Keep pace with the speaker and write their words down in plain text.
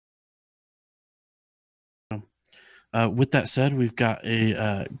With that said, we've got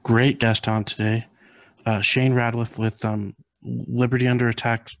a great guest on today, Shane Radcliffe with Liberty Under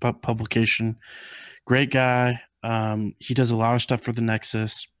Attack publication. Great guy. He does a lot of stuff for the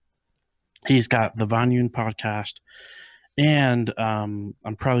Nexus. He's got the Vonu podcast, and I'm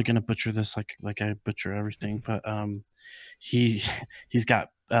probably gonna butcher this like I butcher everything, but he he's got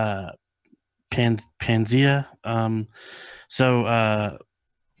P.A.Z.NIA.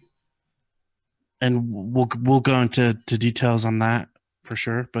 And we'll go into details on that for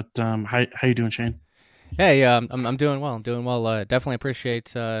sure. But how you doing, Shane? Hey, I'm doing well. I'm doing well. Definitely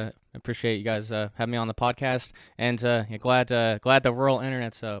appreciate you guys having me on the podcast, and glad the rural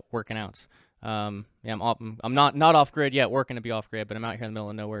internet's working out. I'm not off grid yet, working to be off grid, but I'm out here in the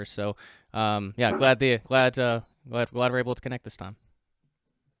middle of nowhere. So glad we're able to connect this time.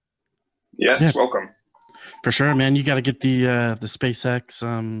 Yes, welcome. For sure, man. You got to get the SpaceX.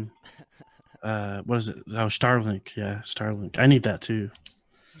 What is it? Oh, Starlink. Yeah, Starlink. I need that too.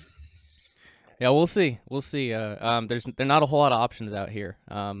 Yeah, we'll see. There's not a whole lot of options out here.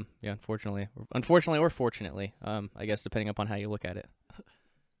 Unfortunately or fortunately, I guess depending upon how you look at it.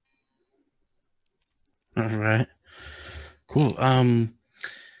 All right. Cool.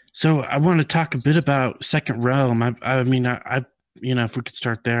 So I want to talk a bit about Second Realm. I mean, if we could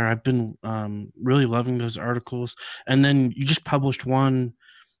start there, I've been really loving those articles, and then you just published one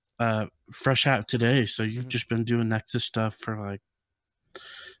fresh out today. So you've just been doing Nexus stuff for like,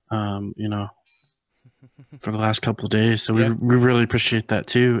 for the last couple of days. So we really appreciate that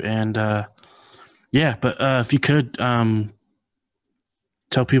too. And but if you could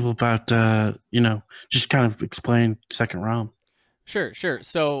tell people about just kind of explain Second Realm. Sure.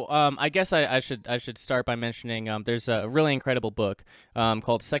 So I guess I should start by mentioning there's a really incredible book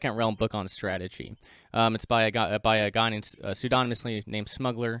called Second Realm Book on Strategy. It's by a guy named pseudonymously named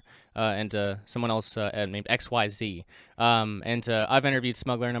Smuggler and someone else named XYZ. And I've interviewed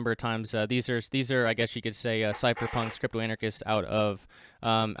Smuggler a number of times. These are I guess you could say cypherpunks, crypto anarchists out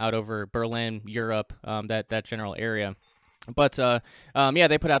over Berlin, Europe, that general area. But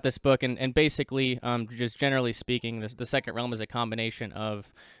they put out this book, and basically, just generally speaking, the Second Realm is a combination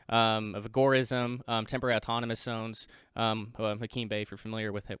of agorism, temporary autonomous zones. Hakeem Bey, if you're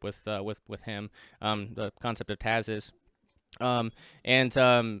familiar with him, the concept of TAZs.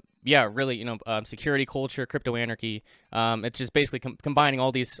 Security culture, crypto anarchy. It's just basically combining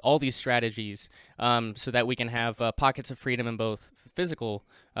all these strategies, so that we can have pockets of freedom in both physical,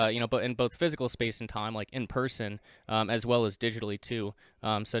 but in both physical space and time, like in person, as well as digitally too,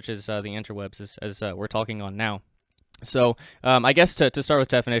 such as the interwebs, as we're talking on now. So I guess to start with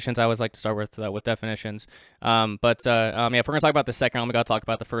definitions, I always like to start with definitions. If we're going to talk about the Second Realm, we got to talk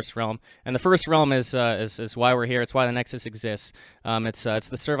about the First Realm. And the First Realm is why we're here. It's why the Nexus exists. It's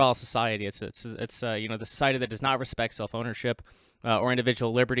the servile society. It's the society that does not respect self-ownership or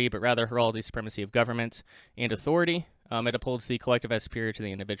individual liberty, but rather heralds the supremacy of government and authority. It upholds the collective as superior to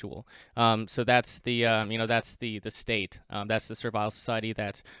the individual. So that's the state. That's the servile society.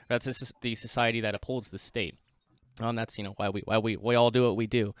 That's the society that upholds the state. That's why we all do what we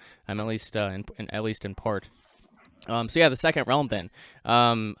do. At least in part. The Second Realm then.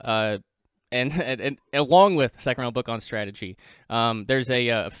 And along with Second Realm book on strategy, there's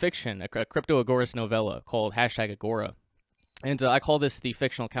a fiction, a crypto agorist novella called #Agora. And I call this the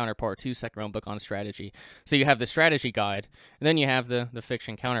fictional counterpart to Second Realm book on strategy. So you have the strategy guide, and then you have the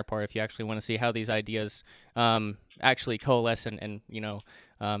fiction counterpart if you actually want to see how these ideas actually coalesce and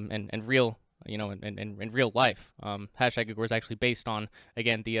real. In real life, #Agora is actually based on,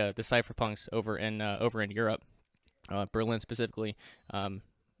 again, the cypherpunks over in Europe, Berlin specifically, at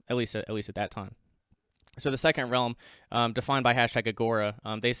least at that time. So the Second Realm, defined by #Agora,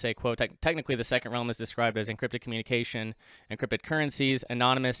 they say, quote, technically the Second Realm is described as encrypted communication, encrypted currencies,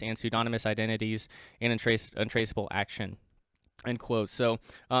 anonymous and pseudonymous identities, and untraceable action. End quote. So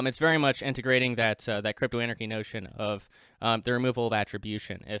it's very much integrating that crypto anarchy notion of the removal of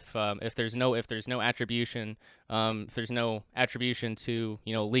attribution. If there's no attribution, if there's no attribution to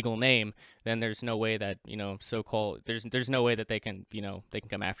legal name, then there's no way that so-called there's no way that they can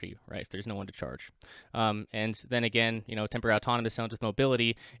come after you, right? If there's no one to charge. And then again, temporary autonomous zones with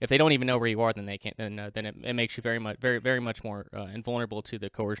mobility. If they don't even know where you are, then they can't. Then it makes you very much more invulnerable to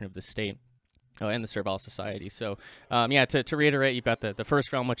the coercion of the state. In the servile society. So, to reiterate, you've got the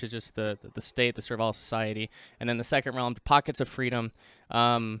First Realm, which is just the state, the servile society, and then the Second Realm, pockets of freedom,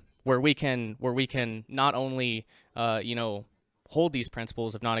 where we can not only hold these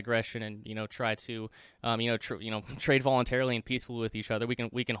principles of non-aggression and try to trade voluntarily and peacefully with each other.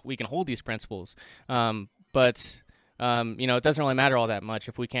 We can hold these principles, but it doesn't really matter all that much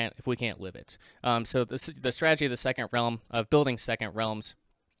if we can't live it. So the strategy of the second realm, of building second realms,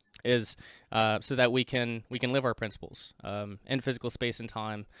 is so that we can live our principles in physical space and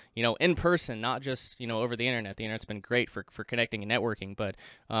time, in person, not just over the internet. The internet's been great for connecting and networking, but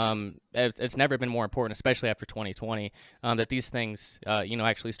it's never been more important, especially after 2020, that these things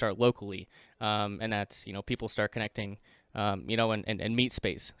actually start locally, and that people start connecting, and meet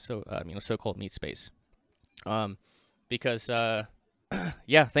space. So so-called meet space, because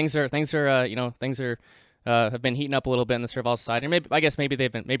yeah, things are have been heating up a little bit in the survival society. Maybe, I guess maybe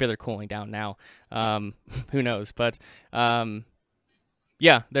they're cooling down now. Who knows? But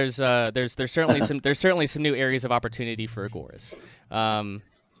yeah, there's certainly some new areas of opportunity for Agorist.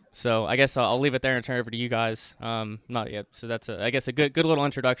 So I guess I'll leave it there and turn it over to you guys. Not yet. So that's I guess a good little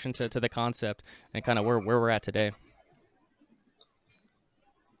introduction to the concept and kind of where we're at today.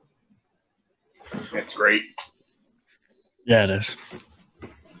 It's great. Yeah, it is.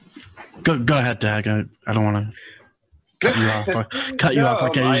 Go ahead, Dag. I don't want to cut you off. Cut you off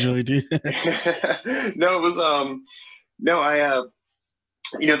like I usually do. No, it was that's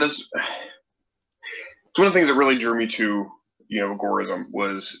one of the things that really drew me to agorism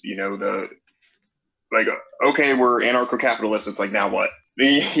was okay, we're anarcho-capitalists. It's like, now what?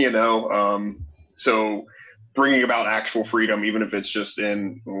 So bringing about actual freedom, even if it's just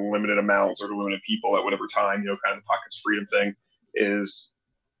in limited amounts or to limited people at whatever time, kind of the pockets of freedom thing is,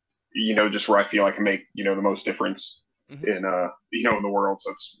 just where I feel I can make, the most difference in, in the world. So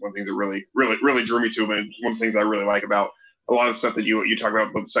that's one of the things that really drew me to it. And one of the things I really like about a lot of stuff that you talk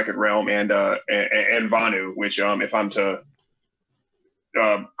about the second realm and Vonu, which, if I'm to,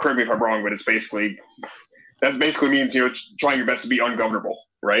 correct me if I'm wrong, but that basically means, trying your best to be ungovernable,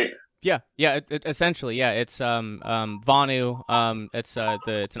 right? Yeah, it essentially, yeah. It's Vonu. It's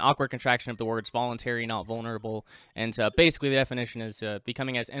an awkward contraction of the words voluntary, not vulnerable, and basically the definition is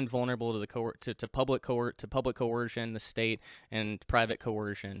becoming as invulnerable to public coercion, the state, and private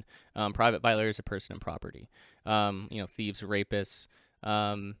coercion, private violators of person and property, thieves, rapists.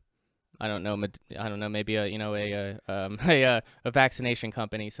 I don't know. Maybe a vaccination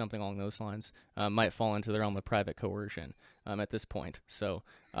company, something along those lines, might fall into the realm of private coercion at this point. So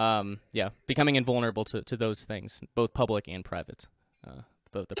yeah, becoming invulnerable to those things, both public and private,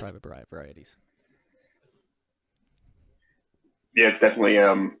 both the private varieties. Yeah, it's definitely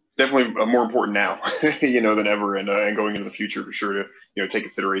more important now, than ever, and going into the future for sure to take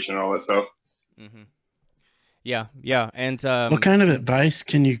consideration and all that stuff. Mm-hmm. Yeah, and what kind of advice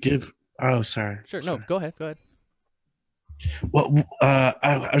can you give? Oh, sorry. Sure. Sorry. No, go ahead. Well,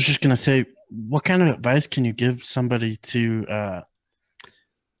 I was just gonna say, what kind of advice can you give somebody to,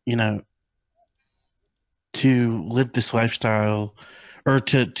 to live this lifestyle, or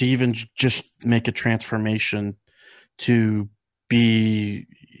to even just make a transformation to be,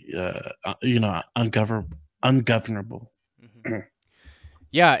 ungovernable? Mm-hmm.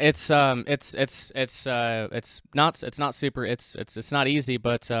 Yeah, it's not easy,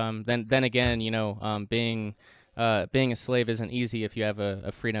 but then again, being a slave isn't easy if you have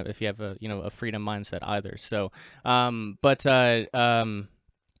a freedom mindset either. So,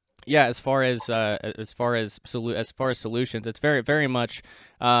 yeah, as far as solutions, it's very much,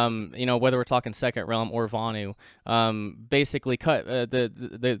 whether we're talking second realm or Vonu, basically cut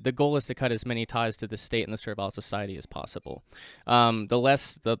the goal is to cut as many ties to the state and the servile society as possible. The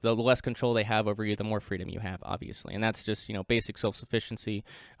less control they have over you, the more freedom you have, obviously, and that's just basic self-sufficiency,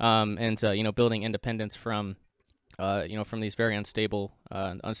 and building independence from these very unstable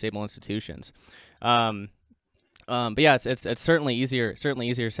institutions. But yeah, it's certainly easier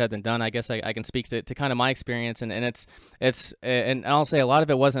said than done. I guess I can speak to kind of my experience, and and I'll say a lot of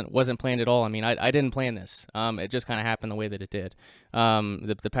it wasn't planned at all. I mean, I didn't plan this. It just kind of happened the way that it did.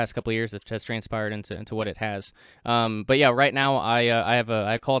 The past couple of years has transpired into what it has. But yeah, right now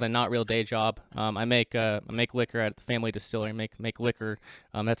I call it a not real day job. I make liquor at the family distillery. Make liquor.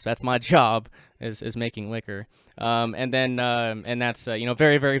 That's my job is making liquor. And then and that's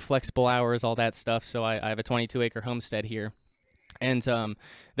very, very flexible hours, all that stuff. So I have a 22-acre homestead here, and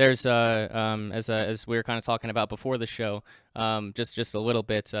there's as we were kind of talking about before the show, just a little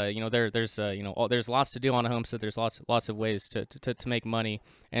bit, there's lots to do on a homestead. There's lots of ways to make money,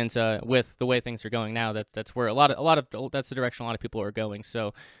 and with the way things are going now, that's where a lot of that's the direction a lot of people are going.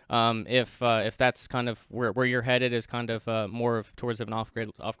 So if that's kind of where you're headed, is kind of more towards an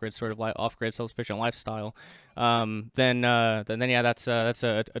off-grid sort of off-grid self-sufficient lifestyle, then yeah, that's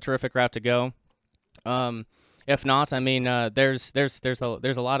a terrific route to go. If not, I mean, there's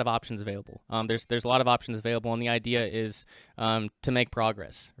a lot of options available. There's a lot of options available, and the idea is to make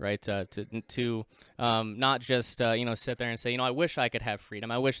progress, right? To not just sit there and say, I wish I could have freedom.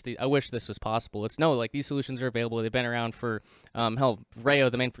 I wish this was possible. It's no, like, these solutions are available. They've been around for hell. Rayo,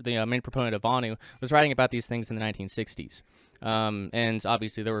 the main proponent of Vonu, was writing about these things in the 1960s, and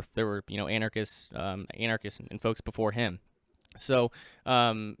obviously there were anarchists and folks before him. So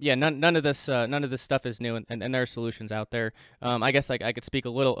none of this stuff is new, and there are solutions out there. I guess I could speak a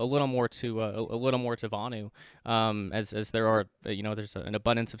little more to Vonu, as there are there's an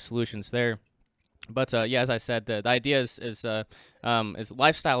abundance of solutions there. But as I said, the idea is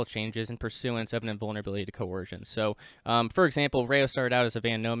lifestyle changes in pursuance of an invulnerability to coercion. So, for example, Rayo started out as a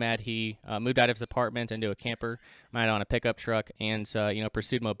van nomad. He moved out of his apartment into a camper, mounted on a pickup truck, and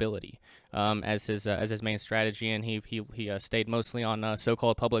pursued mobility as his main strategy. And he stayed mostly on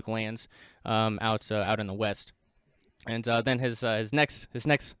so-called public lands out in the West. And then his next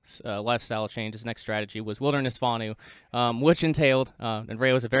lifestyle change, his next strategy was wilderness Vonu, which entailed, and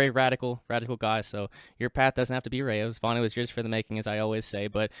Rayo is a very radical guy, so your path doesn't have to be Rayo's. Vonu is yours for the making, as I always say,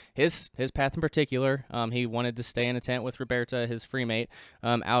 but his path in particular, he wanted to stay in a tent with Roberta, his free mate,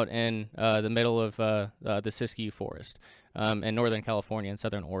 out in the middle of the Siskiyou Forest in Northern California and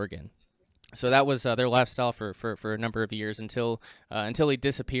Southern Oregon. So that was their lifestyle for a number of years until he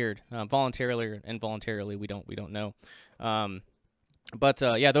disappeared, voluntarily or involuntarily. We don't know. But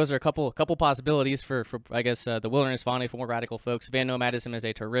those are a couple possibilities for I guess the wilderness Vonu for more radical folks. Van nomadism is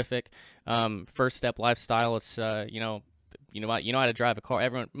a terrific first step lifestyle. It's you know how to drive a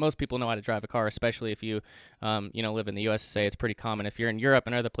car. Most people know how to drive a car, especially if you live in the USSA. It's pretty common. If you're in Europe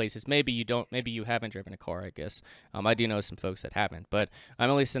and other places, maybe you don't. Maybe you haven't driven a car. I guess I do know some folks that haven't, but I'm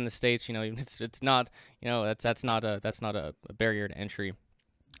at least in the States. It's not that's not a barrier to entry.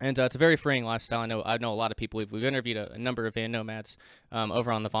 And it's a very freeing lifestyle. I know a lot of people. We've interviewed a number of van nomads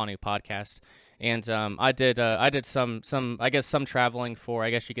over on the Vonu podcast, and I did some I guess some traveling for,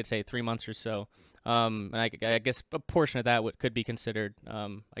 I guess you could say, 3 months or so. And I guess a portion of that could be considered,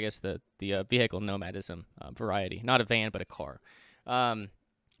 I guess the vehicle nomadism variety, not a van but a car. And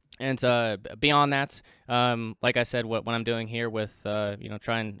beyond that, like I said, what I'm doing here with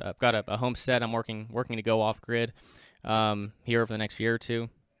I've got a homestead. I'm working to go off grid here over the next year or two.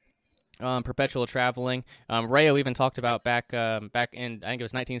 Perpetual traveling. Rayo even talked about back in, I think it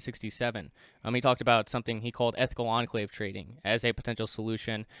was 1967. He talked about something he called ethical enclave trading as a potential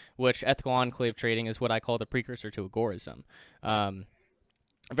solution, which ethical enclave trading is what I call the precursor to agorism. Some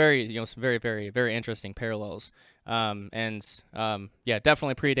very, very, very interesting parallels. Definitely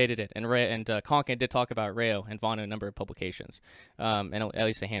predated it. And Konkin did talk about Rayo and Vonu in a number of publications, and at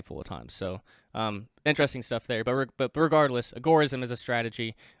least a handful of times. So, interesting stuff there. But regardless, agorism is a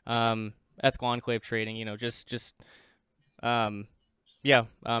strategy. Ethical enclave trading, those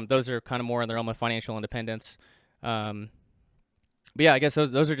are kind of more in the realm of financial independence. I guess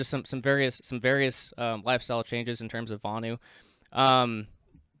those are just some various lifestyle changes in terms of Vonu.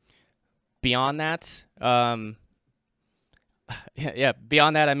 Beyond that,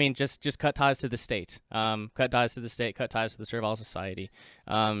 beyond that, I mean, just cut ties to the state. Cut ties to the state. Cut ties to the servile society.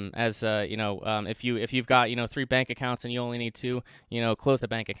 If you've got 3 bank accounts and you only need 2, close the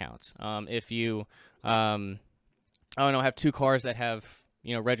bank accounts. If you have 2 cars that have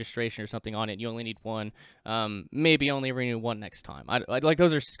registration or something on it, you only need 1. Maybe only renew 1 next time. Like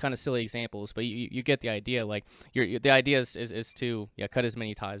those are kind of silly examples, but you get the idea. Like the idea is to cut as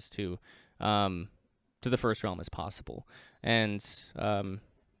many ties to the first realm as possible, and then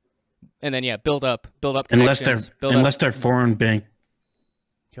build up unless they're foreign bank.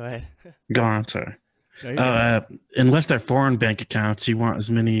 Go ahead. Go on, sorry. Unless they're foreign bank accounts, you want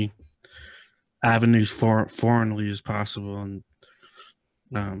as many avenues foreignly as possible, and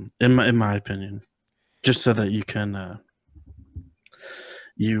in my opinion, just so that you can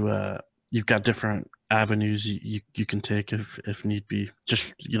you've got different avenues you can take if need be.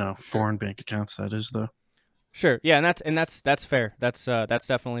 Just foreign bank accounts, that is, though. Sure. Yeah, and that's fair. That's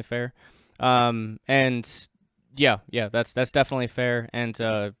definitely fair. That's definitely fair. And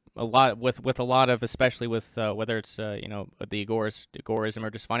a lot with a lot of, especially with whether it's the agorism or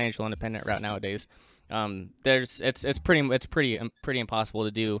just financial independent route nowadays. It's pretty impossible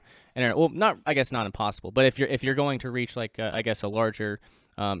to do. Not impossible, but if you're going to reach I guess a larger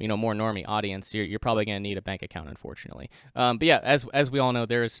more normie audience, you're probably going to need a bank account, unfortunately. As we all know,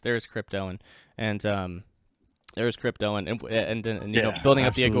 there's crypto and there's crypto and building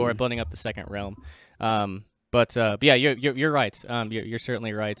up the Agora, building up the second realm. You're right. You're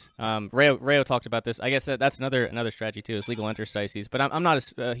certainly right. Rayo talked about this. I guess that's another strategy too, is legal interstices. But I'm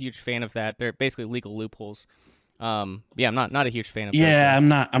not a huge fan of that. They're basically legal loopholes Yeah, I'm not a huge fan of. Yeah, I'm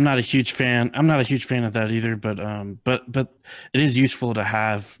not a huge fan. I'm not a huge fan of that either. But it is useful to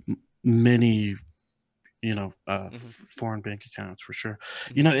have many, foreign bank accounts for sure.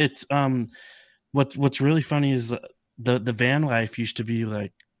 It's what's really funny is the van life used to be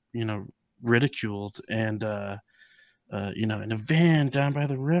like, ridiculed and in a van down by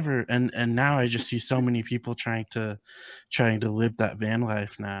the river, and now I just see so many people trying to live that van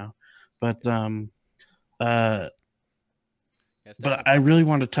life now. But but I really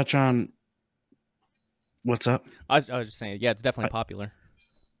want to touch on what's up. I was just saying, yeah, it's definitely popular.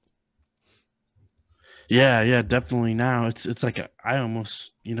 Yeah, definitely. Now it's like I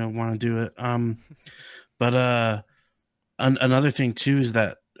almost want to do it. But another thing too is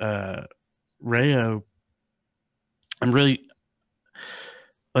that Rayo, I'm really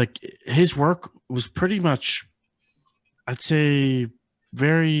like his work was pretty much, I'd say,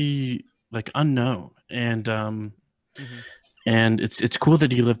 very like unknown, and and it's cool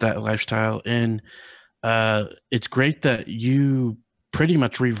that he lived that lifestyle, and it's great that you pretty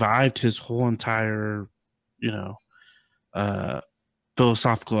much revived his whole entire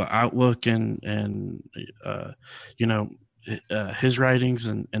philosophical outlook and his writings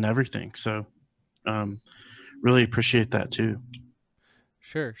and everything. So really appreciate that too.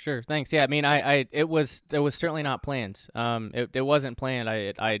 Sure. Thanks. Yeah, I mean, it was certainly not planned. It wasn't planned.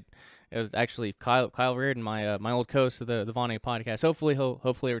 It was actually Kyle Reardon, my old co-host of the Vonu podcast.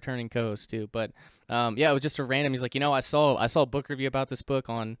 Hopefully a returning co-host too. But yeah, it was just a random. He's like, I saw a book review about this book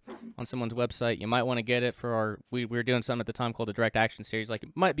on someone's website. You might want to get it for we were doing something at the time called the Direct Action series. Like, it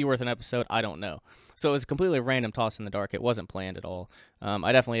might be worth an episode. I don't know. So it was a completely random toss in the dark. It wasn't planned at all.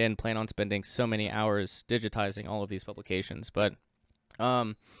 I definitely didn't plan on spending so many hours digitizing all of these publications, but.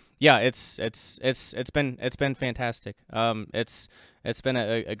 Yeah, it's been fantastic. It's been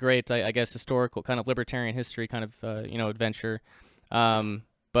a great, I guess, historical kind of libertarian history kind of adventure.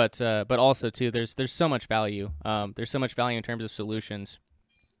 But also too, there's so much value. There's so much value in terms of solutions,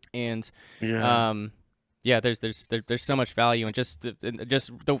 and there's so much value in just the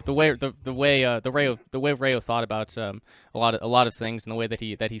way Rayo thought about a lot of things, and the way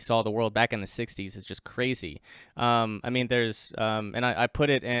that he saw the world back in the 60s is just crazy. I mean, there's and I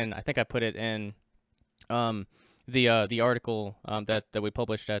put it in. I think I put it in the article that we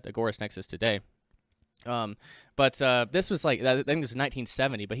published at Agorist Nexus today. But this was like, I think it was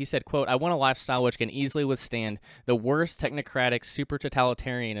 1970, but he said, quote, "I want a lifestyle which can easily withstand the worst technocratic super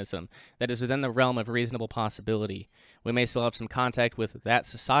totalitarianism that is within the realm of reasonable possibility. We may still have some contact with that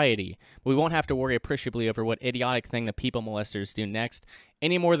society, but we won't have to worry appreciably over what idiotic thing the people molesters do next,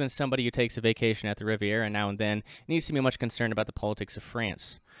 any more than somebody who takes a vacation at the Riviera now and then needs to be much concerned about the politics of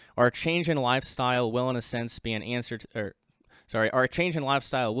France. Our change in lifestyle will, in a sense, be an answer to, our change in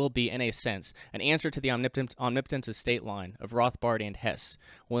lifestyle will be, in a sense, an answer to the omnipotent estate line of Rothbard and Hess.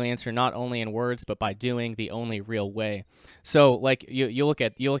 We'll answer not only in words, but by doing the only real way." So, like, you look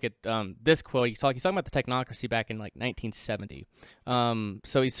at this quote. He's talking about the technocracy back in like 1970.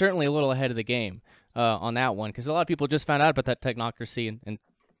 So he's certainly a little ahead of the game on that one, because a lot of people just found out about that technocracy and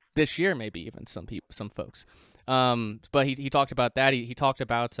this year, maybe even some folks. But he talked about that. He talked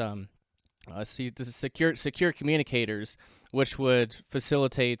about secure communicators, which would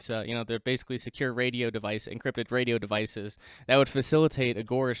facilitate, they're basically secure encrypted radio devices that would facilitate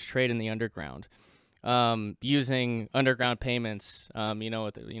agorist trade in the underground, using underground payments, an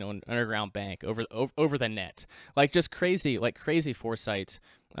underground bank over the net, like just crazy foresight,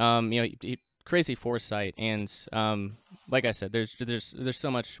 crazy foresight, and like I said, there's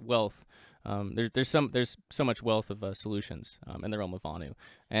so much wealth. There's so much wealth of solutions in the realm of Vonu,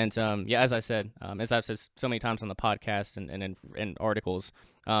 and as I've said so many times on the podcast and in articles,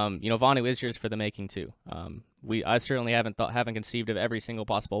 Vonu is yours for the making too. I certainly haven't conceived of every single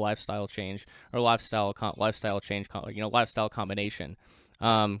possible lifestyle change or lifestyle combination,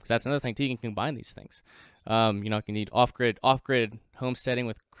 because that's another thing too. You can combine these things. You can need off-grid homesteading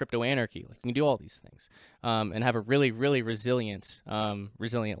with crypto anarchy. Like, you can do all these things, and have a really, really resilient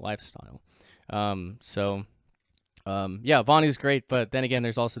lifestyle. Vonu's great, but then again,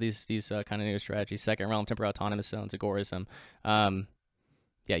 there's also these kind of new strategies: second realm, temporal autonomous zones, agorism.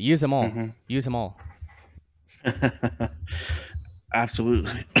 Use them all. Mm-hmm. Use them all.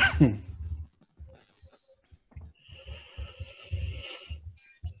 Absolutely.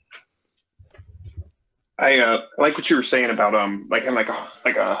 I like what you were saying about like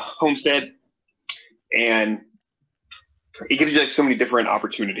a homestead, and it gives you like so many different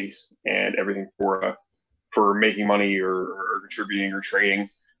opportunities and everything for making money or contributing or trading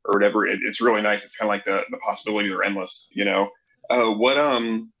or whatever. It's really nice. It's kind of like the possibilities are endless.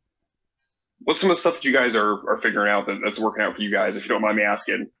 what's some of the stuff that you guys are figuring out that's working out for you guys, if you don't mind me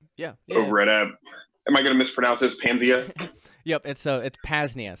asking? Yeah. Over at am I going to mispronounce this? P.A.Z.NIA? Yep. It's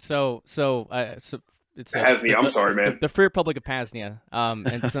P.A.Z.NIA. So it's P.A.Z.NIA. I'm sorry, man. The Free Republic of P.A.Z.NIA.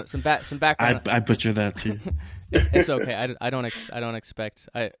 And some background. I butcher that too. It's okay. I don't expect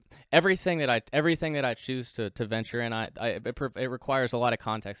everything that I choose to venture in. It requires a lot of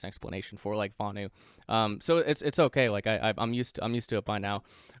context and explanation for, like Vonu. So it's okay. Like I'm used to it by now.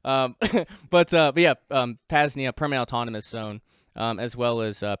 But yeah, P.A.Z.NIA, Permanent Autonomous Zone. As well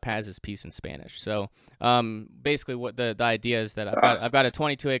as Paz is peace in Spanish. So basically, what the idea is that I've got a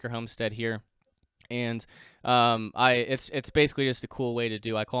 22-acre homestead here, and it's basically just a cool way to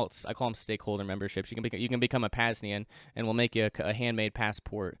do. I call them stakeholder memberships. You can become a P.A.Z.NIAN, and we'll make you a handmade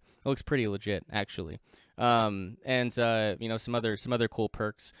passport. It looks pretty legit, actually. And some other cool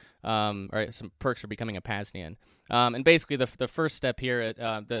perks. Or some perks for becoming a P.A.Z.NIAN. And basically, the first step here at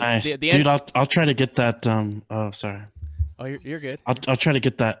nice. Dude, I'll try to get that. Oh, sorry. Oh, you're good. I'll try to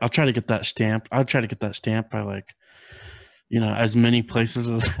get that. I'll try to get that stamped. I'll try to get that stamped by, like, as many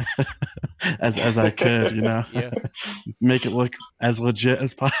places as I could. Yeah. Make it look as legit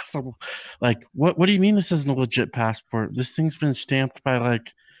as possible. Like, what do you mean this isn't a legit passport? This thing's been stamped by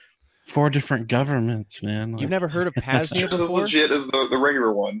like 4 different governments, man. Like, you've never heard of P.A.Z.NIA before? As legit as the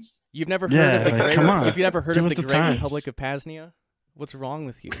regular ones. You've never heard of the come on. Have you ever heard of the Great times. Republic of P.A.Z.NIA? What's wrong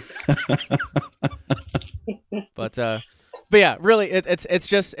with you? But yeah, really, it's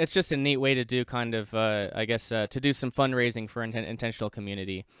just a neat way to do kind of I guess to do some fundraising for intentional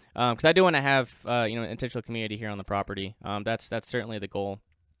community, because I do want to have intentional community here on the property. That's certainly the goal.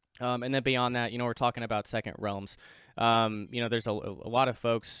 And then beyond that, we're talking about second realms. There's a lot of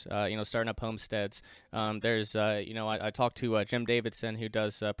folks starting up homesteads. There's I talked to Jim Davidson, who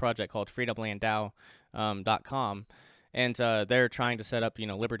does a project called freedomlanddow.com, and they're trying to set up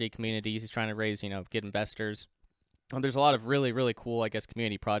Liberty communities. He's trying to raise get investors. There's a lot of really, really cool, I guess,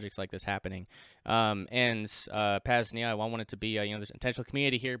 community projects like this happening. And P.A.Z.NIA, I want it to be, there's intentional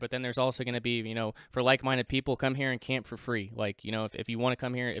community here, but then there's also going to be, for like-minded people, come here and camp for free. Like, if you want to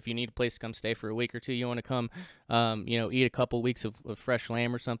come here, if you need a place to come stay for a week or two, you want to come, eat a couple weeks of fresh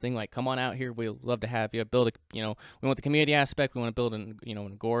lamb or something, like, come on out here. We'd love to have you. We want the community aspect. We want to build an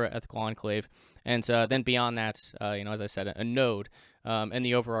Agora ethical enclave. And then beyond that, as I said, a node. And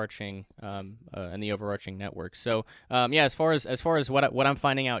the overarching network. So as far as what I'm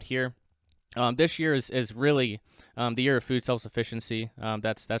finding out here, this year is really the year of food self-sufficiency.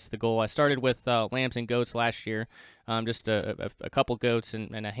 That's the goal. I started with lambs and goats last year, just a couple goats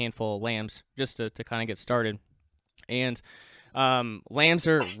and a handful of lambs, just to kind of get started. And lambs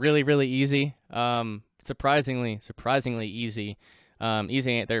are really, really easy. Surprisingly easy.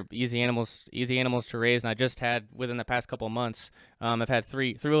 They're easy animals to raise, and I just had within the past couple of months, I've had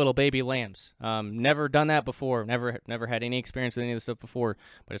three little baby lambs. Never done that before. Never had any experience with any of this stuff before,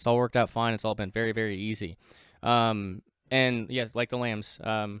 but it's all worked out fine. It's all been very, very easy. And yeah, like the lambs.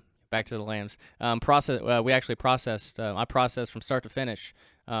 Back to the lambs. We actually processed. I processed from start to finish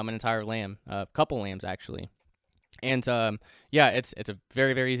an entire lamb, a couple lambs actually. And it's a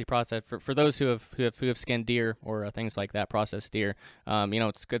very, very easy process for those who have skinned deer or things like that, processed deer.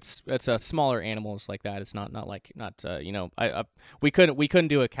 It's smaller animals like that. It's not we couldn't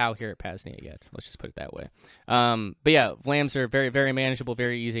do a cow here at P.A.Z.NIA yet. Let's just put it that way. But yeah, lambs are very, very manageable,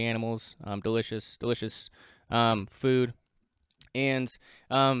 very easy animals. Delicious food. And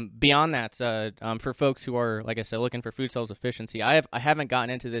beyond that, for folks who are, like I said, looking for food self-sufficiency, I haven't gotten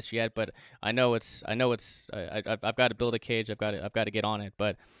into this yet, but I've got to build a cage. I've got to get on it.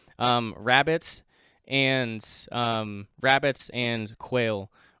 But rabbits and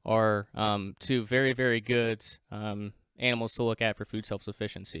quail are 2 very, very good animals to look at for food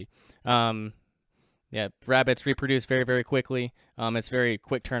self-sufficiency. Yeah, rabbits reproduce very, very quickly. It's very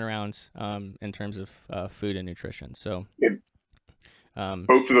quick turnaround in terms of food and nutrition. So.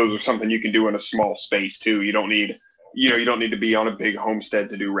 Both of those are something you can do in a small space too. You don't need to be on a big homestead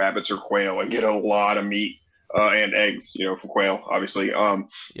to do rabbits or quail and get a lot of meat and eggs, from quail, obviously. Yep.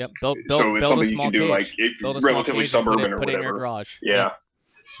 So it's something you can do like relatively suburban or whatever. Put it in your garage. Yeah.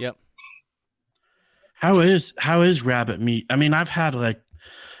 Yep. How is rabbit meat? I mean, I've had like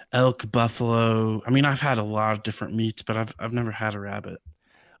elk, buffalo. I mean, I've had a lot of different meats, but I've never had a rabbit.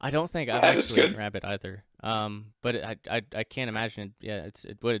 I don't think I've actually had rabbit either. But I can't imagine it. Yeah,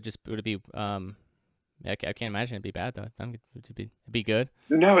 would it be? I can't imagine it'd be bad though. It'd be good.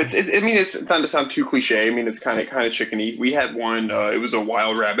 No, it's not to sound too cliche. I mean, it's kind of chickeny. We had one. It was a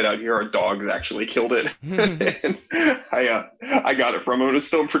wild rabbit out here. Our dogs actually killed it. And I got it from him. It was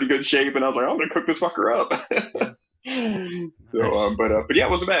still in pretty good shape, and I was like, I'm gonna cook this fucker up. So, but yeah,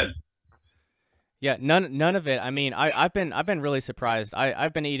 it wasn't bad. Yeah, none of it. I mean, I've been really surprised.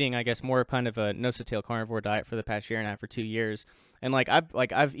 I've been eating, I guess, more kind of a nose-to-tail carnivore diet for the past year and a half or 2 years, and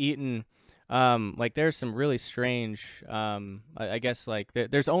I've eaten, like there's some really strange, I guess like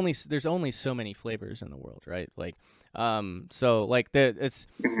there's only so many flavors in the world, right? Like, so like it's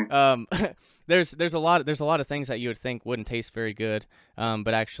there's a lot of things that you would think wouldn't taste very good,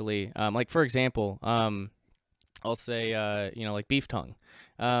 but actually, like for example, I'll say, like beef tongue.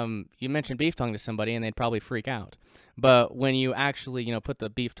 You mention beef tongue to somebody and they'd probably freak out. But when you actually, put the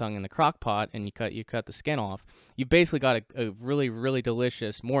beef tongue in the crock pot and you cut the skin off, you basically got a really, really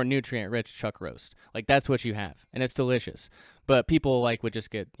delicious, more nutrient-rich chuck roast. Like that's what you have, and it's delicious. But people would just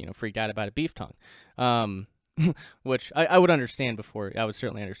get, freaked out about a beef tongue, which I would understand before. I would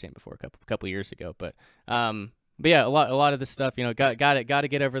certainly understand before a couple years ago. But yeah, a lot of this stuff, got to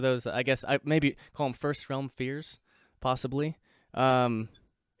get over those. I guess I maybe call them first realm fears, possibly.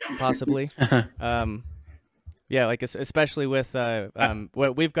 Possibly. Yeah, like especially with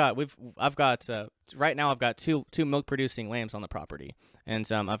what I've got right now. I've got two milk producing lambs on the property, and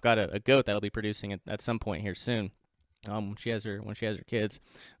I've got a goat that'll be producing at some point here soon. When she has her kids,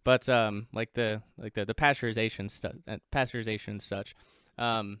 but like the pasteurization and such,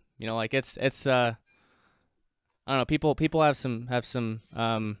 like it's I don't know, people have some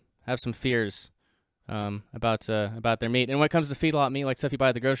fears about their meat. And when it comes to feedlot meat, like stuff you buy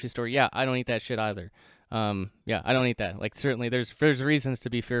at the grocery store, yeah, I don't eat that shit either. Yeah, I don't eat that. Like certainly there's reasons to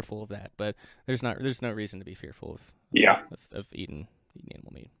be fearful of that, but there's no reason to be fearful of eating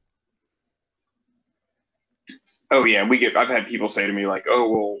animal meat. Oh yeah, I've had people say to me like, "Oh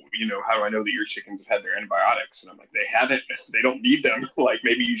well, how do I know that your chickens have had their antibiotics?" And I'm like, "They haven't. They don't need them. Like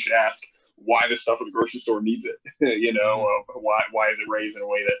maybe you should ask why the stuff at the grocery store needs it. Why is it raised in a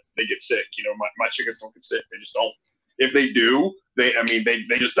way that they get sick? My chickens don't get sick. They just don't. If they do, they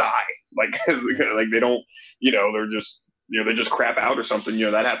just die. Like like they don't. They're just they just crap out or something.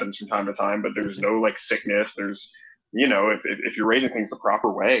 That happens from time to time. But there's no like sickness. There's if you're raising things the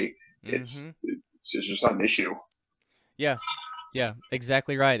proper way, it's just not an issue. Yeah,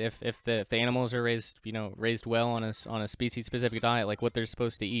 exactly right. If the animals are raised well on a species specific diet, like what they're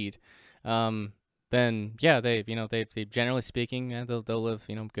supposed to eat, then yeah, they generally speaking, yeah, they'll live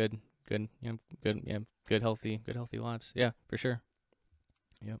good healthy lives. Yeah, for sure.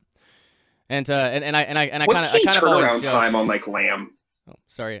 Yep. And I kind of turnaround time on like lamb. Oh,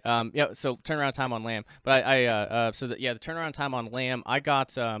 sorry. Yeah. So turnaround time on lamb, but the turnaround time on lamb. I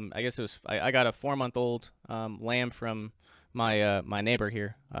got I guess it was I got a 4-month-old lamb from my neighbor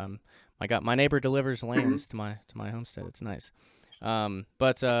here. My neighbor delivers lambs to my homestead. It's nice. Yeah,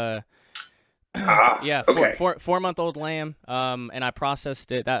 okay. 4-month-old lamb. And I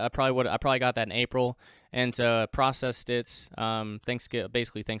processed it. I probably got that in April, and processed it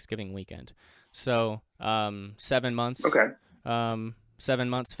Thanksgiving weekend. So 7 months. Okay. 7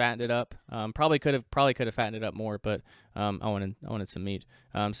 months, fattened it up. Probably could have fattened it up more, but I wanted some meat.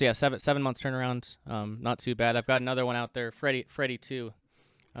 So yeah, 7 months turnaround. Not too bad. I've got another one out there. Freddy 2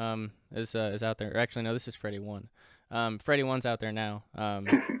 is out there. Or actually, no, this is Freddy 1. Freddy 1's out there now.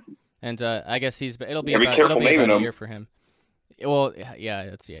 And I guess it'll be about a year for him. Well,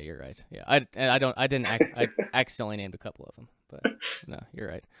 yeah, you're right. Yeah, I accidentally named a couple of them, but no, you're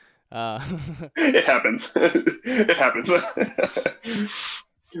right. It happens. It happens.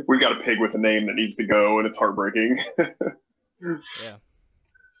 We've got a pig with a name that needs to go, and it's heartbreaking. Yeah.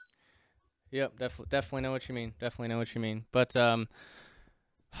 Yep. Definitely know what you mean. But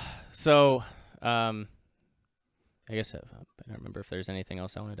so I guess I don't remember if there's anything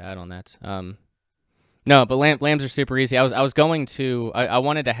else I wanted to add on that. No, but lambs are super easy. I was going to. I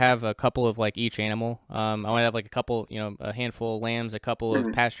wanted to have a couple of like each animal. I want to have like a couple, a handful of lambs, a couple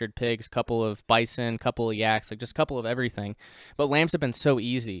of pastured pigs, a couple of bison, a couple of yaks, like just a couple of everything. But lambs have been so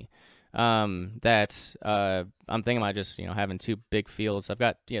easy that I'm thinking about just having 2 big fields. I've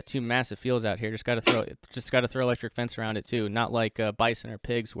got 2 massive fields out here. Just got to throw electric fence around it too. Not like bison or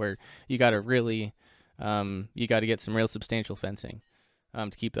pigs where you got to really get some real substantial fencing. To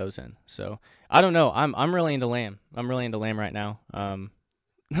keep those in. So I don't know. I'm really into lamb. I'm really into lamb right now.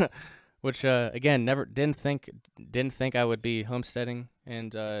 Which again, never didn't think I would be homesteading,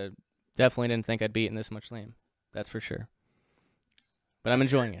 and definitely didn't think I'd be eating this much lamb. That's for sure. But I'm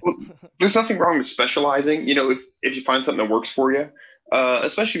enjoying it. Well, there's nothing wrong with specializing. If you find something that works for you,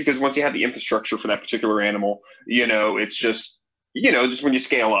 especially because once you have the infrastructure for that particular animal, it's just. Just when you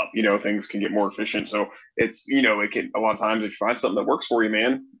scale up, things can get more efficient. So it's, it can, a lot of times if you find something that works for you,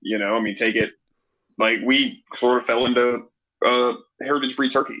 man, take it. Like we sort of fell into heritage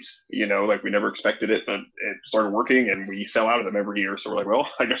breed turkeys. Like we never expected it, but it started working, and we sell out of them every year. So we're like, well,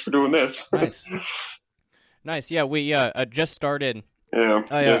 I guess we're doing this. Nice. Nice. Yeah, we just started. Yeah.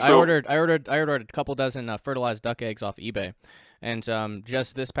 I ordered a couple dozen fertilized duck eggs off eBay, and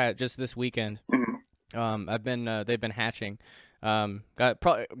just this weekend, they've been hatching. Got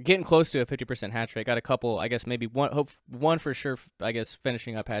probably getting close to a 50% hatch rate. Got a couple, I guess maybe one for sure. I guess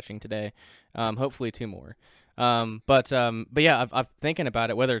finishing up hatching today. Hopefully 2 more. But yeah, I'm thinking about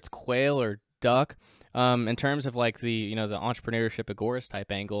it, whether it's quail or duck. In terms of like the the entrepreneurship agorist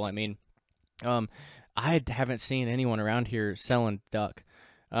type angle. I mean, I haven't seen anyone around here selling duck.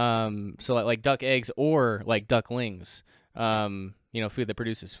 So like duck eggs or like ducklings. Food that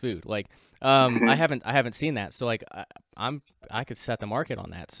produces food. Like, I haven't seen that. So like, I could set the market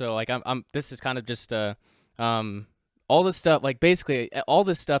on that. So like, this is kind of just all this stuff. Like basically, all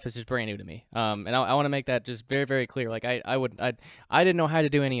this stuff is just brand new to me. And I want to make that just very, very clear. Like I didn't know how to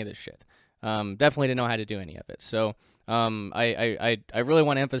do any of this shit. Definitely didn't know how to do any of it. So I really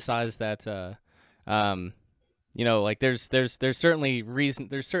want to emphasize that. Like there's certainly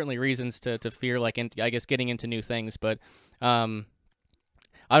reasons to fear, like, I guess getting into new things, but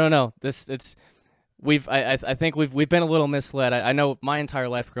I don't know. I think we've been a little misled. I know my entire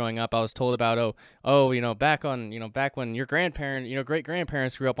life growing up, I was told about back when your great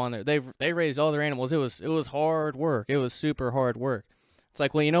grandparents grew up on there, they raised all their animals. It was hard work. It was super hard work. It's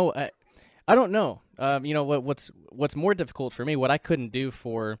like, well, I don't know. What's more difficult for me, what I couldn't do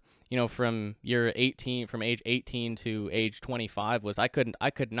for from age 18 to age 25 was I could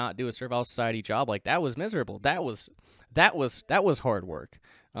not do a Survival Society job. Like that was miserable. That was hard work.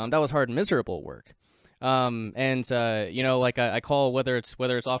 That was hard, miserable work. Like I call, whether it's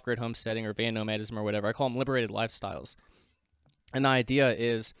off-grid homesteading or van nomadism or whatever, I call them liberated lifestyles. And the idea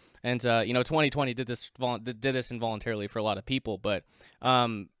is, 2020 did this involuntarily for a lot of people, but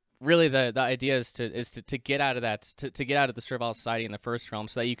really the idea is to get out of that, to get out of the Survival Society in the first realm,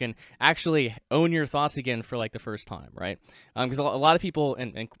 so that you can actually own your thoughts again for like the first time, right? Because a lot of people,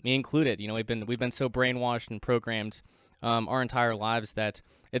 and me included, we've been so brainwashed and programmed our entire lives that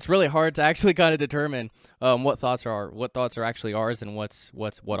it's really hard to actually kind of determine what thoughts are actually ours and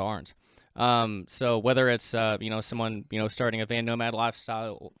what aren't. So whether it's someone starting a van nomad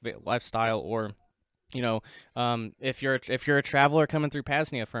lifestyle, or if you're a traveler coming through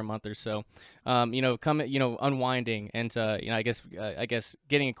P.A.Z.NIA for a month or so, unwinding and I guess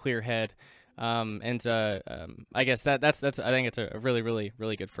getting a clear head, I guess that's I think it's a really, really,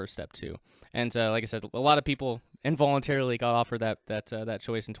 really good first step too. And like I said, a lot of people involuntarily got offered that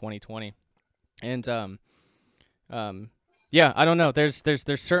choice in 2020, and yeah, I don't know. There's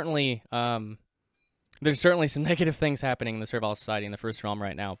certainly some negative things happening in the Survival Society in the first realm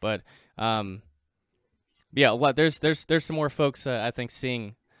right now, but yeah, there's some more folks I think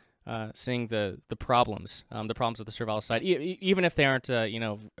seeing the problems of the Survival Society, even if they aren't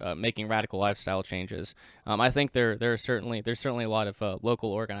making radical lifestyle changes. I think there's certainly a lot of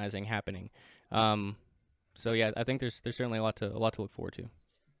local organizing happening. So yeah, I think there's certainly a lot to look forward to.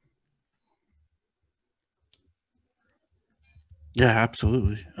 Yeah,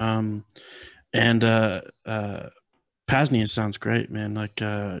 absolutely. And P.A.Z.NIA sounds great, man. Like,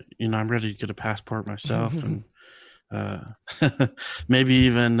 I'm ready to get a passport myself and maybe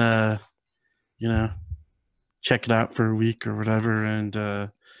even, check it out for a week or whatever. And,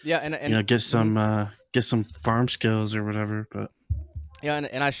 and get some farm skills or whatever. But yeah,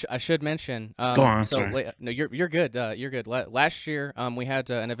 and I should mention. Go on. So sorry. No, you're good. You're good. Last year, we had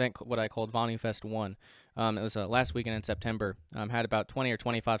an event what I called Vonu Fest 1. It was last weekend in September. Had about 20 or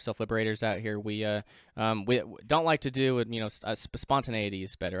 25 self-liberators out here. We don't like to do spontaneity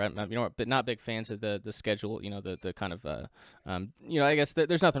is better. But not big fans of the schedule. The kind of I guess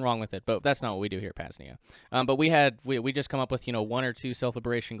there's nothing wrong with it, but that's not what we do here at P.A.Z.NIA. But we just come up with 1 or 2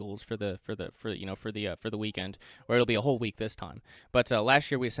 self-liberation goals for the weekend, or it'll be a whole week this time. But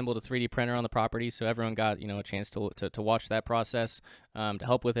last year we assembled a 3D printer on the property, so everyone got a chance to watch that process, to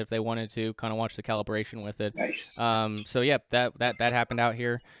help with it if they wanted to kind of watch the calibration with it. Nice. So yeah, that happened out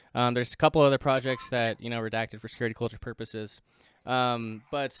here. There's a couple other projects that redacted for security culture purposes.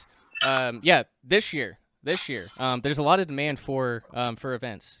 Yeah, this year, there's a lot of demand for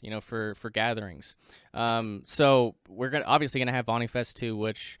events, for gatherings. So we're obviously gonna have Vonu Fest 2,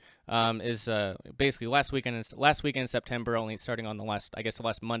 which is basically last weekend in September, only starting on the last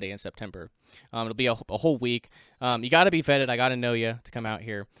Monday in September. It'll be a whole week. You got to be vetted. I got to know you to come out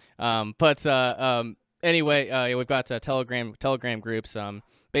here. Anyway, we've got Telegram groups.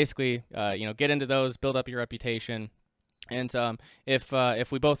 Basically, get into those, build up your reputation, and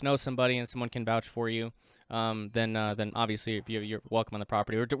if we both know somebody and someone can vouch for you, then obviously you're welcome on the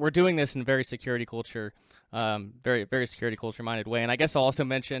property. We're doing this in very security culture, very security culture minded way. And I guess I'll also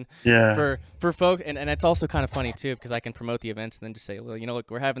mention for folk, and it's also kind of funny too, because I can promote the events and then just say, well, you know, look,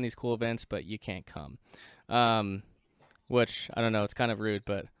 we're having these cool events, but you can't come. Which I don't know, it's kind of rude,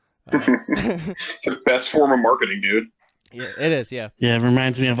 but it's the best form of marketing, dude. Yeah, it is. Yeah. Yeah, it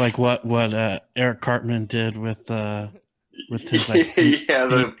reminds me of like what Eric Cartman did with his like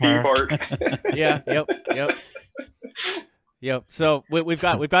the P park. Yeah. Yep. So we've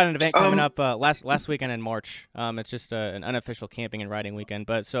got an event coming up last weekend in March. It's just an unofficial camping and riding weekend.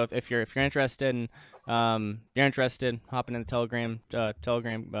 But so if you're interested in hopping in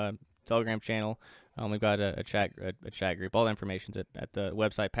the Telegram channel. We've got a chat group. All the information's at the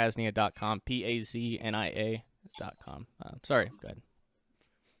website P.A.Z.NIA.com, P.A.Z.NIA.com. Sorry, go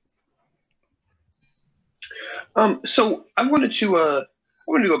ahead. So I wanted to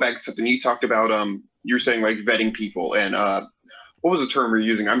go back to something you talked about. You're saying like vetting people, and what was the term you're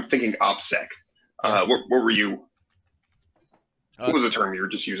using? I'm thinking OPSEC. What were you? What was the term you were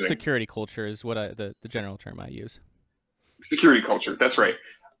just using? Security culture is what the general term I use. Security culture. That's right.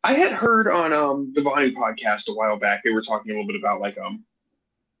 I had heard on the Vonu podcast a while back, they were talking a little bit about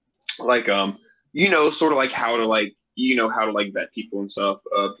sort of like how to vet people and stuff,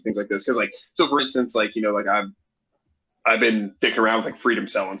 things like this. Because like, so for instance, like, you know, like I've been dicking around with like Freedom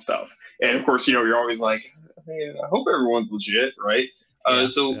Cell and stuff, and of course, you know, you're always like, hey, I hope everyone's legit, right?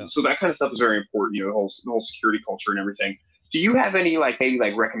 So that kind of stuff is very important. You know, the whole security culture and everything. Do you have any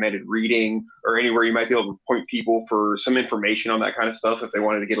maybe recommended reading or anywhere you might be able to point people for some information on that kind of stuff if they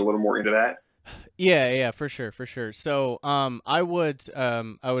wanted to get a little more into that? Yeah, for sure. So, I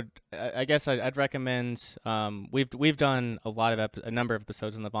guess I'd recommend. We've done a number of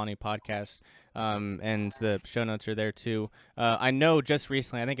episodes on the Vonu podcast, and the show notes are there too. I know just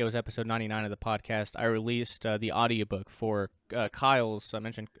recently, I think it was episode 99 of the podcast, I released the audiobook for Kyle's. I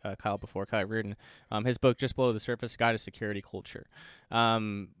mentioned Kyle before, Kyle Reardon. His book, Just Below the Surface: Guide to Security Culture.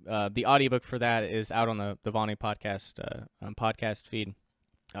 The audiobook for that is out on the Vonu podcast podcast feed.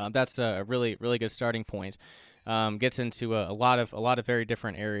 That's a really good starting point. Gets into a lot of very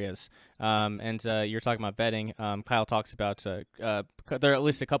different areas. And you're talking about vetting. Kyle talks about there are at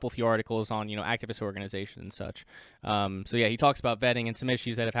least a few articles on activist organizations and such. So yeah, he talks about vetting and some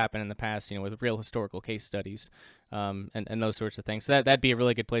issues that have happened in the past, with real historical case studies, and those sorts of things. So that'd be a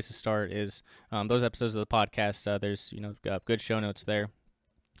really good place to start. Is those episodes of the podcast. There's good show notes there.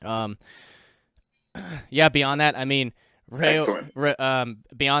 Yeah. Beyond that, I mean. Rayo,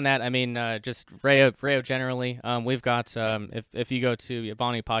 beyond that, I mean, just Rayo generally. We've got, if you go to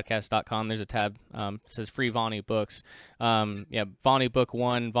VonuPodcast.com, there's a tab says free Vonu books. Vonu Book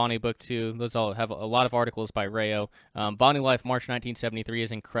 1, Vonu Book 2, those all have a lot of articles by Rayo. Vonu Life March 1973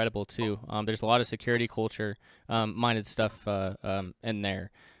 is incredible too. There's a lot of security culture minded stuff in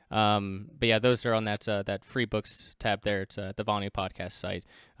there. But yeah, those are on that free books tab there at the Vonu podcast site.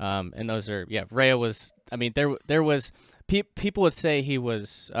 And those are, Rayo was, I mean, there was, people would say he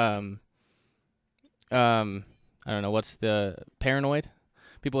was, I don't know, what's the paranoid?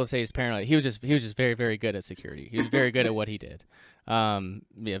 People would say he's paranoid. He was just very, very good at security. He was very good at what he did.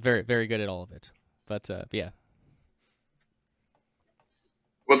 Very, very good at all of it. But yeah.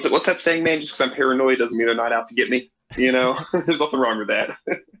 What's that saying, man? Just because I'm paranoid doesn't mean they're not out to get me. There's nothing wrong with that.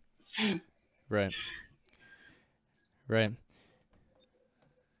 Right.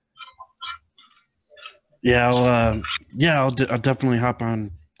 Yeah, I'll definitely hop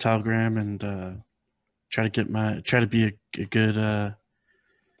on Telegram and try to be a good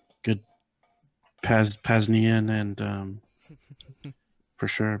P.A.Z.NIA and for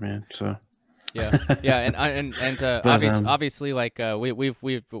sure, man. So yeah, and obviously, like we've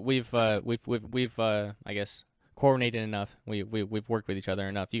I guess coordinated enough. We've worked with each other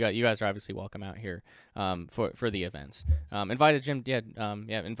enough. You guys are obviously welcome out here for the events. Invited Jim.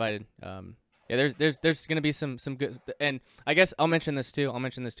 Invited. Yeah, there's gonna be some good, and I guess I'll mention this too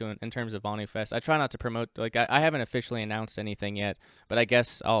in terms of Vonu Fest. I try not to promote, like I haven't officially announced anything yet, but I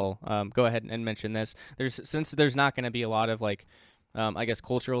guess I'll go ahead and mention this. Since there's not gonna be a lot of like I guess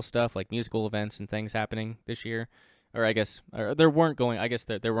cultural stuff like musical events and things happening this year, or there weren't going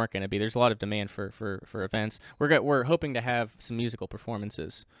to be. There's a lot of demand for events. We're hoping to have some musical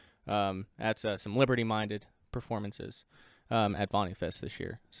performances, at some liberty-minded performances at Vonu Fest this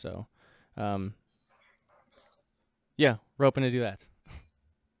year. So. Yeah, we're hoping to do that.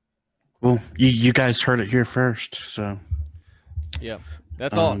 Well, you guys heard it here first, so yeah,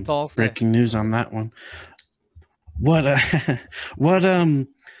 that's all. It's all breaking news on that one. What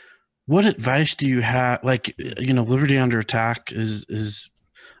advice do you have? Like, Liberty Under Attack is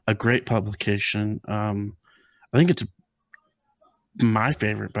a great publication. I think it's my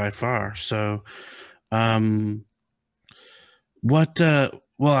favorite by far. So, well,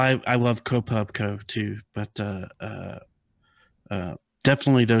 I love CoPub too, but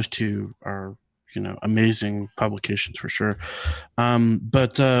definitely those two are, amazing publications for sure.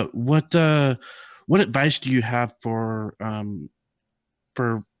 But what advice do you have for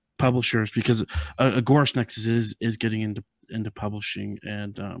publishers? Because Agorist Nexus is getting into publishing,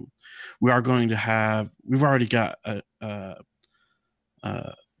 and we've already got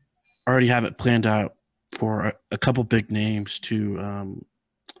already have it planned out for a couple big names to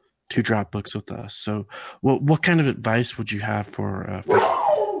drop books with us. So what kind of advice would you have for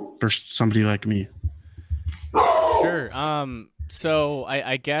somebody like me? Sure. So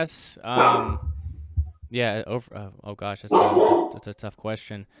I guess yeah. Oh gosh, that's a tough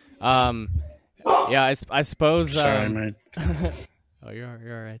question. Yeah. I suppose. Sorry, man. Oh, you're all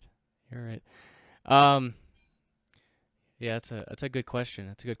right. You're all right. Yeah, that's a good question.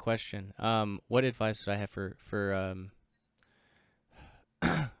 That's a good question. What advice would I have for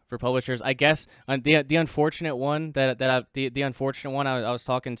for publishers? I guess the unfortunate one the unfortunate one I was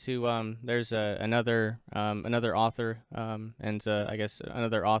talking to, there's another author, and I guess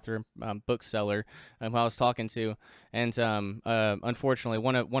another author, bookseller, who I was talking to, and unfortunately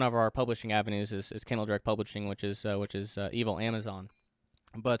one of our publishing avenues is Kindle Direct Publishing, which is evil Amazon,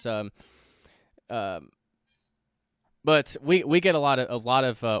 but we get a lot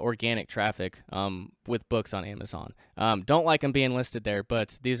of organic traffic with books on Amazon. Don't like them being listed there,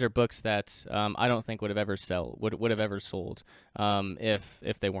 but these are books that I don't think would have ever sold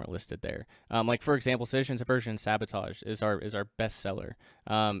if they weren't listed there. Like for example, Citizens Aversion Sabotage is our bestseller,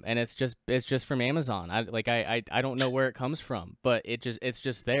 and it's just from Amazon. I don't know where it comes from, but it's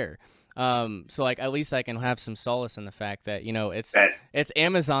just there. So like at least I can have some solace in the fact that it's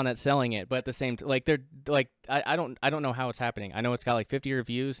Amazon that's selling it, but at the same they're like I don't know how it's happening. I know it's got like 50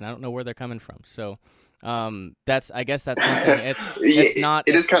 reviews and I don't know where they're coming from. So I guess that's something. It's not.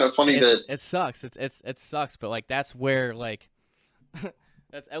 It is kind of funny that it sucks. It sucks, but like that's where like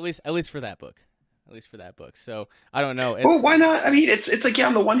that's at least for that book. At least for that book. So I don't know. Well, why not? I mean, it's like, yeah,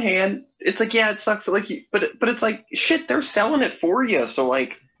 on the one hand, it's like, yeah, it sucks. Like, but it's like, shit, they're selling it for you. So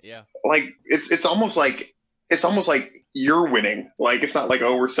like. Yeah. Like it's almost like you're winning. Like it's not like,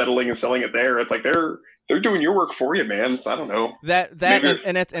 oh, we're settling and selling it there. It's like they're doing your work for you, man. I don't know.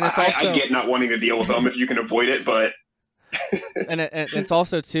 And it's also I get not wanting to deal with them if you can avoid it, but and it's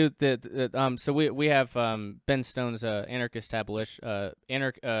also too that so we have Ben Stone's anarchist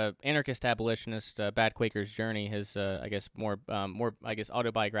abolitionist Bad Quaker's Journey, his I guess more I guess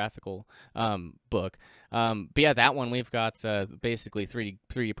autobiographical book, but yeah, that one we've got basically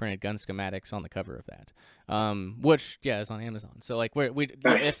 3D printed gun schematics on the cover of that, which yeah is on Amazon. So like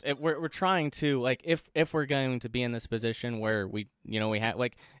we're trying to, like, if we're going to be in this position where we have,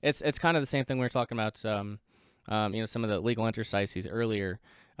 like, it's kind of the same thing we were talking about some of the legal interstices earlier,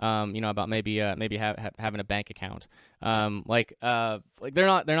 about maybe having a bank account, like they're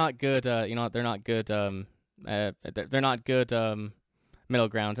not good, they're not good middle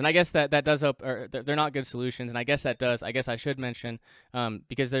grounds, and I guess that does they're not good solutions, and I guess I should mention,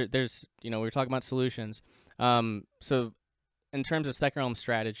 because there's we were talking about solutions, so in terms of second realm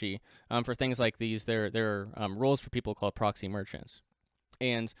strategy, for things like these, there are rules for people called proxy merchants.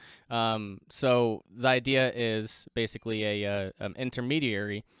 And so the idea is basically a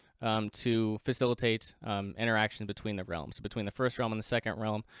intermediary to facilitate interaction between the realms, between the first realm and the second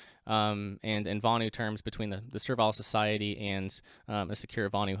realm, and in Vonu terms, between the servile society and a secure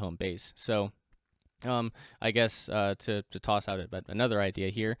Vonu home base. So I guess to toss out another idea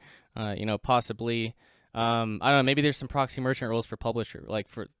here, possibly. I don't know, maybe there's some proxy merchant rules for publisher, like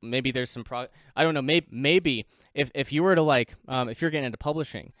maybe there's some I don't know, maybe if you were to, like, if you're getting into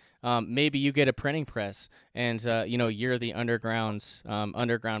publishing, maybe you get a printing press and you're the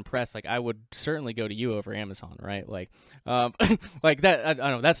underground press. Like, I would certainly go to you over Amazon, right? Like like that, I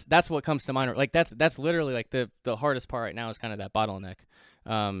don't know, that's what comes to mind. Like that's literally like the hardest part right now is kind of that bottleneck.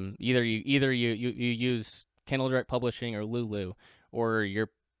 Either you use Kindle Direct Publishing or Lulu, or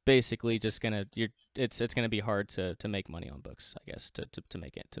you're basically just gonna it's gonna be hard to make money on books, I guess, to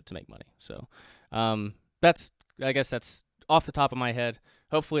make money. So I guess that's off the top of my head.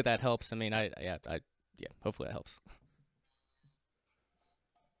 Hopefully that helps. I mean, hopefully that helps.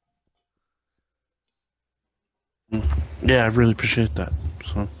 Yeah, I really appreciate that.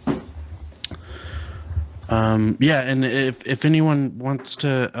 So yeah, and if anyone wants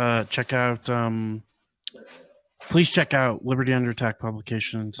to check out please check out Liberty Under Attack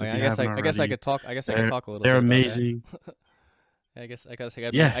publications. Oh, yeah, I guess I could talk a little bit. They're amazing. I guess I could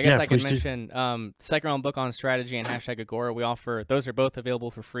please do. mention second round book on strategy and #Agora. We offer those are both available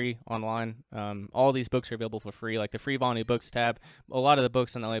for free online. All these books are available for free. Like the free Vonu books tab, a lot of the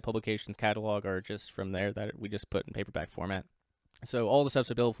books on the LA Publications catalog are just from there that we just put in paperback format. So all the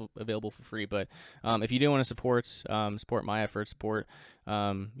stuff's available for free. But if you do want to support my effort, support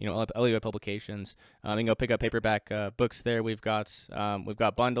LBRY Publications, you can go pick up paperback books there. We've got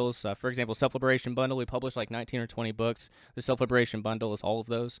bundles. For example, Self Liberation Bundle. We publish like 19 or 20 books. The Self Liberation Bundle is all of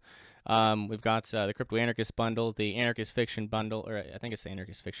those. We've got the Crypto Anarchist Bundle, the Anarchist Fiction Bundle, or I think it's the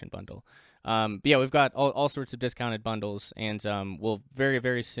Anarchist Fiction Bundle. But yeah, we've got all sorts of discounted bundles, and we'll very,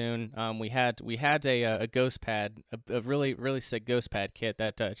 very soon. We had a ghost pad, a really sick ghost pad kit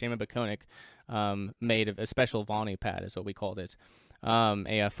that Jamin Bakonik made, a special Vonu pad is what we called it.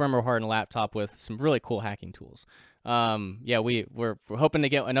 A firmware hardened laptop with some really cool hacking tools. Yeah, we're hoping to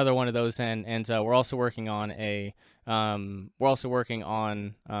get another one of those in, and we're also working on something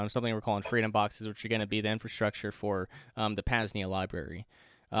we're calling Freedom Boxes, which are going to be the infrastructure for the P.A.Z.NIA library.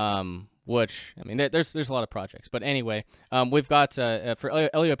 Which, I mean, there's a lot of projects, but anyway, we've got for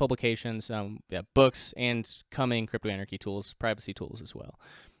LBRY Publications, books and coming crypto anarchy tools, privacy tools as well.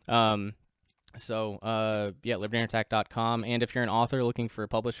 libertarianattack.com, and if you're an author looking for a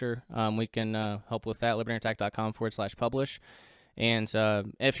publisher, we can help with that. libertarianattack.com/publish. And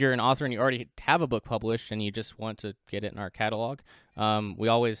if you're an author and you already have a book published and you just want to get it in our catalog, we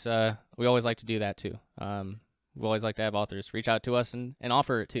always like to do that too. We always like to have authors reach out to us and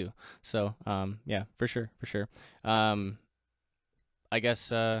offer it too. So yeah, for sure. I guess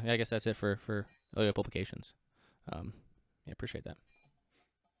that's it for LBRY Publications. Yeah, appreciate that.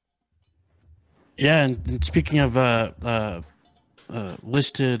 Yeah, and speaking of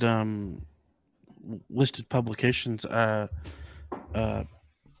listed publications,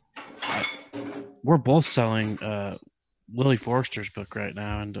 we're both selling Lily Forrester's book right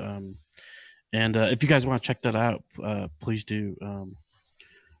now, and if you guys want to check that out, please do.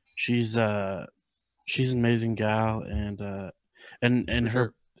 She's an amazing gal, and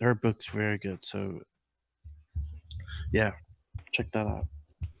sure. her book's very good. So yeah, check that out.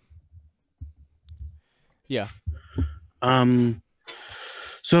 Yeah.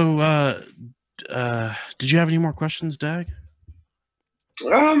 So did you have any more questions, Dag?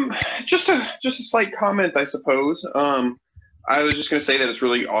 Just a slight comment, I suppose. I was just going to say that it's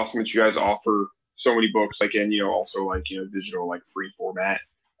really awesome that you guys offer so many books, like also digital, like free format.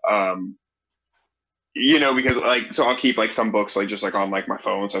 Because so I'll keep like some books just on like my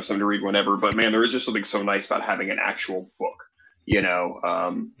phone, so I have something to read whenever. But man, there is just something so nice about having an actual book.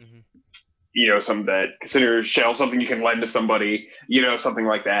 Something that consider a shell, something you can lend to somebody, something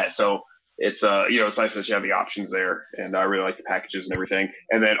like that. So it's it's nice that you have the options there, and I really like the packages and everything.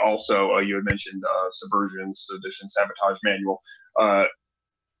 And then also you had mentioned Subversion, Sedition, Sabotage Manual.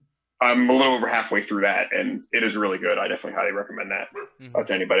 I'm a little over halfway through that, and it is really good. I definitely highly recommend that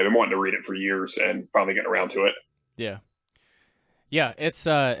to anybody. I've been wanting to read it for years, and finally getting around to it. Yeah. Yeah, it's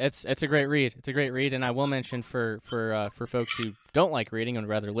a great read. It's a great read, and I will mention for folks who don't like reading and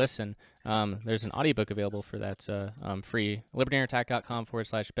rather listen, there's an audiobook available for that free.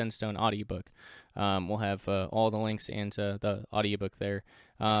 libertarianattack.com/Benstone audiobook. We'll have all the links and the audiobook there.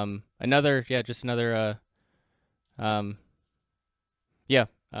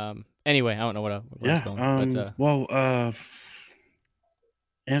 Anyway, I don't know what I was going.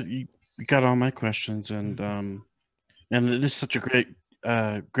 And you got all my questions, and this is such a great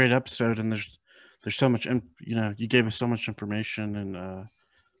episode, and there's so much, you gave us so much information in a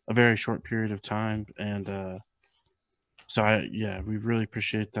very short period of time, and so we really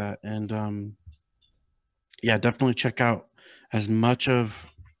appreciate that, and definitely check out as much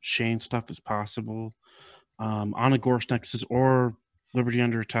of Shane's stuff as possible on Agorist Nexus or Liberty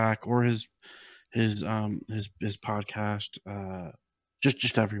Under Attack or his podcast,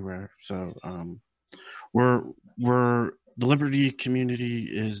 just everywhere. So we're the Liberty community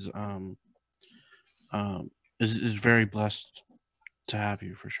is very blessed to have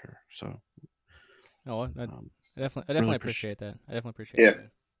you, for sure. So I definitely really appreciate that. I definitely appreciate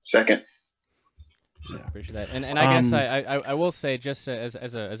that. Second. Yeah, appreciate that. And I guess I will say, just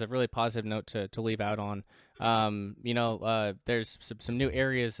as a really positive note to leave out on, there's some new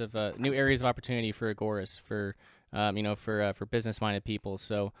areas of opportunity for Agorists, for business-minded people.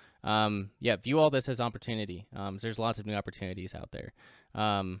 So view all this as opportunity. There's lots of new opportunities out there.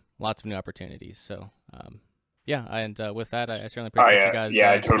 Lots of new opportunities. So and with that, I certainly appreciate you guys.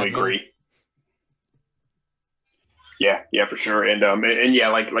 Yeah, I totally agree. Yeah, for sure. And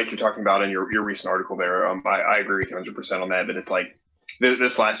like you're talking about in your recent article there, I agree with you 100% on that. But it's like,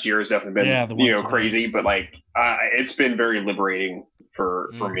 this last year has definitely been crazy, but like it's been very liberating for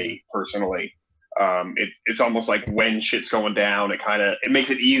me personally. It's almost like when shit's going down, it makes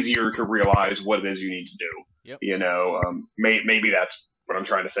it easier to realize what it is you need to do. Yep. You know, maybe that's what I'm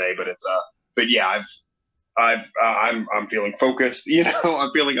trying to say, but but yeah, I'm feeling focused. You know,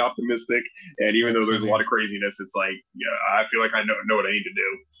 I'm feeling optimistic, and even though there's a lot of craziness, it's like, I feel like I know what I need to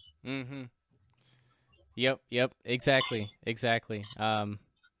do. Mm-hmm. Yep. Exactly.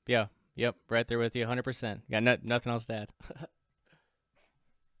 Yep. Right there with you, 100%. Got nothing else to add.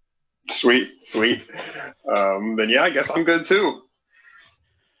 Sweet. Then yeah, I guess I'm good too.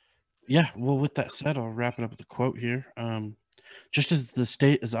 Yeah. Well, with that said, I'll wrap it up with a quote here. Just as the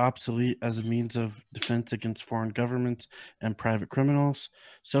state is obsolete as a means of defense against foreign governments and private criminals,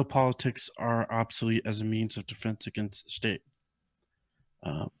 so politics are obsolete as a means of defense against the state.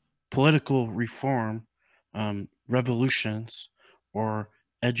 Political reform, revolutions, or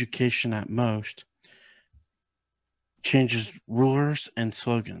education at most changes rulers and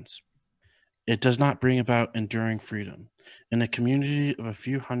slogans. It does not bring about enduring freedom. In a community of a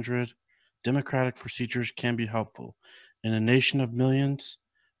few hundred, democratic procedures can be helpful. In a nation of millions,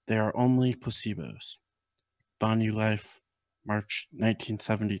 they are only placebos. Vonu Life, March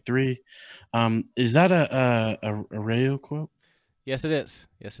 1973. Is that a Rayo quote? Yes, it is.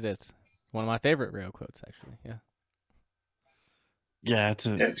 One of my favorite Rayo quotes, actually. Yeah. Yeah, it's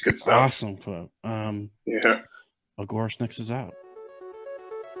good stuff. Awesome quote. Yeah. Agorist Nexus out.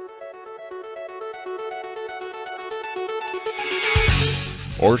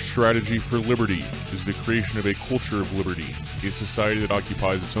 Our strategy for liberty is the creation of a culture of liberty, a society that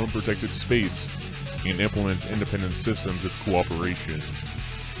occupies its own protected space and implements independent systems of cooperation.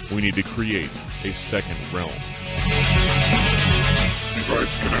 We need to create a second realm.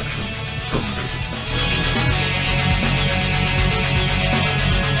 Device connection terminated.